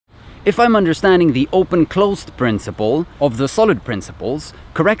If I'm understanding the open-closed principle of the solid principles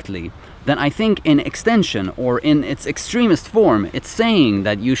correctly, then I think in extension, or in its extremist form, it's saying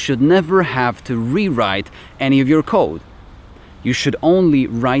that you should never have to rewrite any of your code. You should only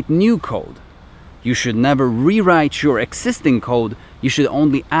write new code. You should never rewrite your existing code. You should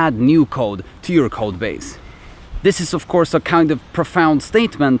only add new code to your code base. This is of course a kind of profound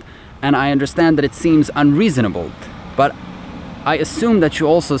statement, and I understand that it seems unreasonable, but I assume that you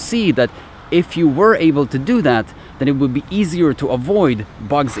also see that if you were able to do that, then it would be easier to avoid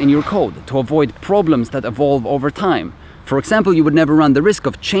bugs in your code, to avoid problems that evolve over time. For example, you would never run the risk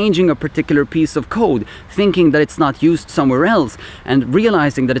of changing a particular piece of code, thinking that it's not used somewhere else, and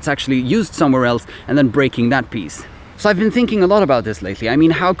realizing that it's actually used somewhere else, and then breaking that piece. So I've been thinking a lot about this lately. I mean,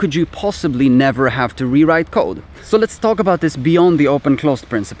 how could you possibly never have to rewrite code? So let's talk about this beyond the open-closed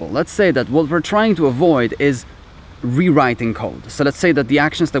principle. Let's say that what we're trying to avoid is rewriting code. So let's say that the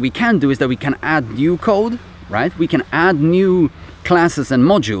actions that we can do is that we can add new code, right? We can add new classes and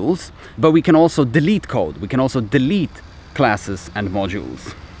modules, but we can also delete code. We can also delete classes and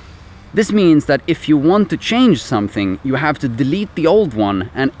modules. This means that if you want to change something, you have to delete the old one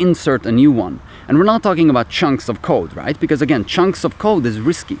and insert a new one. And we're not talking about chunks of code, right? Because again, chunks of code is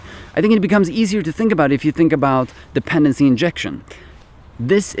risky. I think it becomes easier to think about if you think about dependency injection.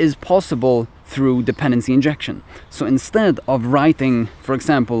 This is possible through dependency injection. So instead of writing, for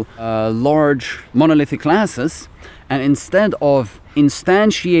example, large monolithic classes, and instead of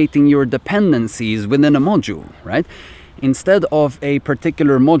instantiating your dependencies within a module, right? Instead of a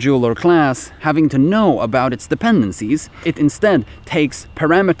particular module or class having to know about its dependencies, it instead takes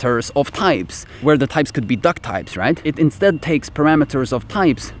parameters of types, where the types could be duck types, right? It instead takes parameters of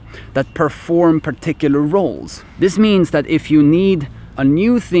types that perform particular roles. This means that if you need a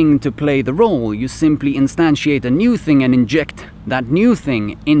new thing to play the role, you simply instantiate a new thing and inject that new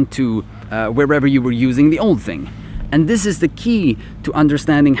thing into wherever you were using the old thing. And this is the key to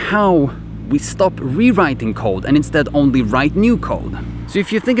understanding how we stop rewriting code and instead only write new code. So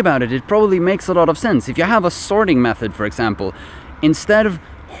if you think about it, it probably makes a lot of sense. If you have a sorting method, for example, instead of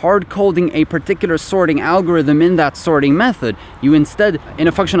hard coding a particular sorting algorithm in that sorting method, you instead, in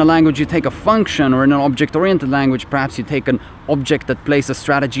a functional language, you take a function, or in an object-oriented language, perhaps you take an object that plays a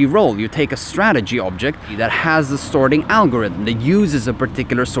strategy role. You take a strategy object that has a sorting algorithm, that uses a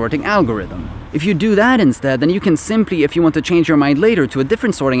particular sorting algorithm. If you do that instead, then you can simply, if you want to change your mind later to a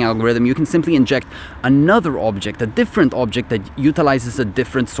different sorting algorithm, you can simply inject another object, a different object that utilizes a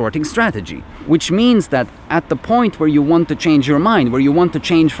different sorting strategy. Which means that at the point where you want to change your mind, where you want to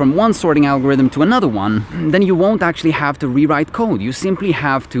change from one sorting algorithm to another one, then you won't actually have to rewrite code. You simply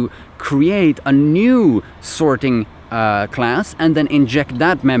have to create a new sorting class and then inject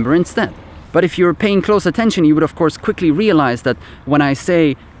that member instead. But if you're paying close attention, you would of course quickly realize that when I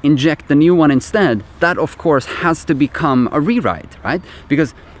say inject the new one instead, that of course has to become a rewrite, right?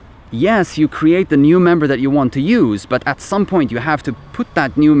 Because yes, you create the new member that you want to use, but at some point you have to put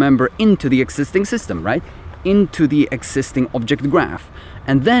that new member into the existing system, right? Into the existing object graph.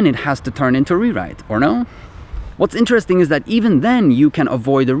 And then it has to turn into a rewrite, or no? What's interesting is that even then you can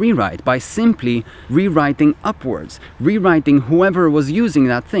avoid a rewrite by simply rewriting upwards, rewriting whoever was using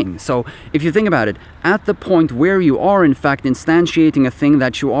that thing. So if you think about it, at the point where you are in fact instantiating a thing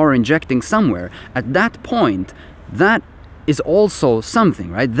that you are injecting somewhere, at that point, that is also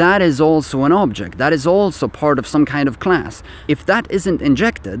something, right? That is also an object. That is also part of some kind of class. If that isn't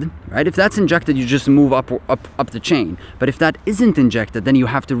injected, right? If that's injected, you just move up the chain. But if that isn't injected, then you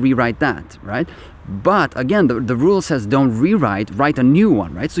have to rewrite that, right? But again, the rule says don't rewrite, write a new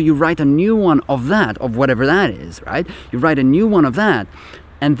one, right? So you write a new one of that, of whatever that is, right? You write a new one of that,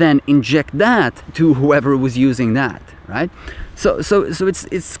 and then inject that to whoever was using that, right? So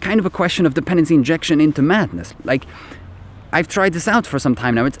it's kind of a question of dependency injection into madness. Like, I've tried this out for some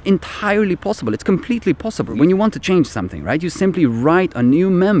time now. It's entirely possible. It's completely possible. When you want to change something, right? You simply write a new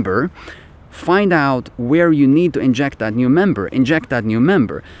member, find out where you need to inject that new member, inject that new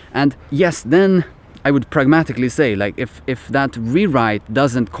member. And yes, then I would pragmatically say, like, if that rewrite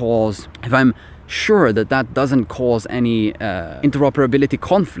doesn't cause, if I'm sure that that doesn't cause any interoperability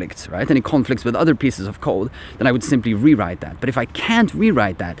conflicts, right? Any conflicts with other pieces of code, then I would simply rewrite that. But if I can't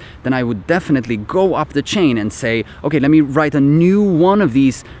rewrite that, then I would definitely go up the chain and say, okay, let me write a new one of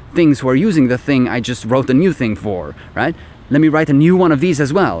these things who are using the thing I just wrote a new thing for, right? let me write a new one of these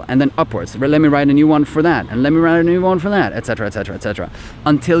as well, and then upwards. Let me write a new one for that, and let me write a new one for that, etc., etc., etc.,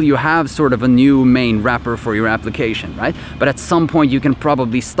 until you have sort of a new main wrapper for your application, right? But at some point you can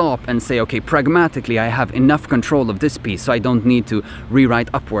probably stop and say, okay, pragmatically, I have enough control of this piece, so I don't need to rewrite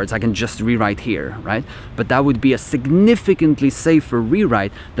upwards. I can just rewrite here, right? But that would be a significantly safer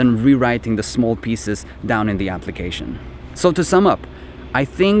rewrite than rewriting the small pieces down in the application. So to sum up, I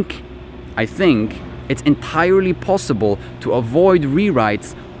think it's entirely possible to avoid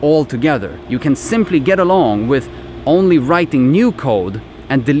rewrites altogether. You can simply get along with only writing new code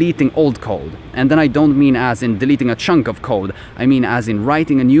and deleting old code. And then I don't mean as in deleting a chunk of code, I mean as in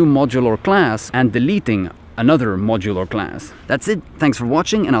writing a new module or class and deleting another module or class. That's it. Thanks for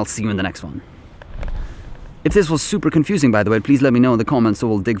watching, and I'll see you in the next one. If this was super confusing, by the way, please let me know in the comments so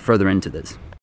we'll dig further into this.